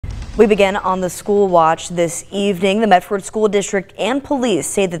We begin on the school watch this evening. The Medford School District and police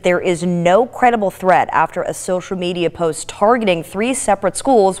say that there is no credible threat after a social media post targeting 3 separate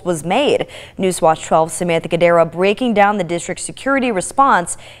schools was made. NewsWatch 12's Samantha Kadera breaking down the district's security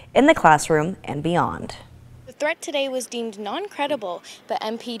response in the classroom and beyond. The threat today was deemed non-credible, but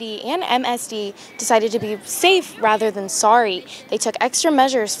MPD and MSD decided to be safe rather than sorry. They took extra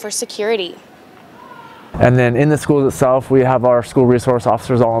measures for security. And then in the schools itself, we have our school resource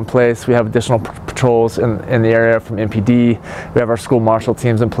officers all in place. We have additional patrols in the area from MPD. We have our school marshal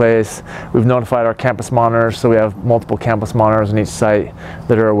teams in place. We've notified our campus monitors, so we have multiple campus monitors in each site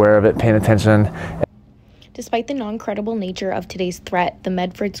that are aware of it, paying attention. Despite the non-credible nature of today's threat, the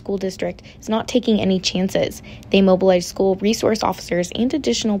Medford School District is not taking any chances. They mobilized school resource officers and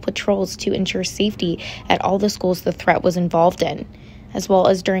additional patrols to ensure safety at all the schools the threat was involved in. As well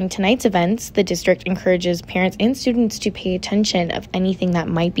as during tonight's events, the district encourages parents and students to pay attention of anything that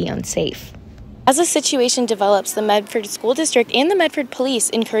might be unsafe. As the situation develops, the Medford School District and the Medford Police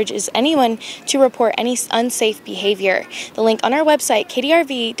encourages anyone to report any unsafe behavior. The link on our website,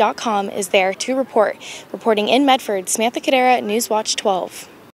 kdrv.com, is there to report. Reporting in Medford, Samantha Kadera, NewsWatch 12.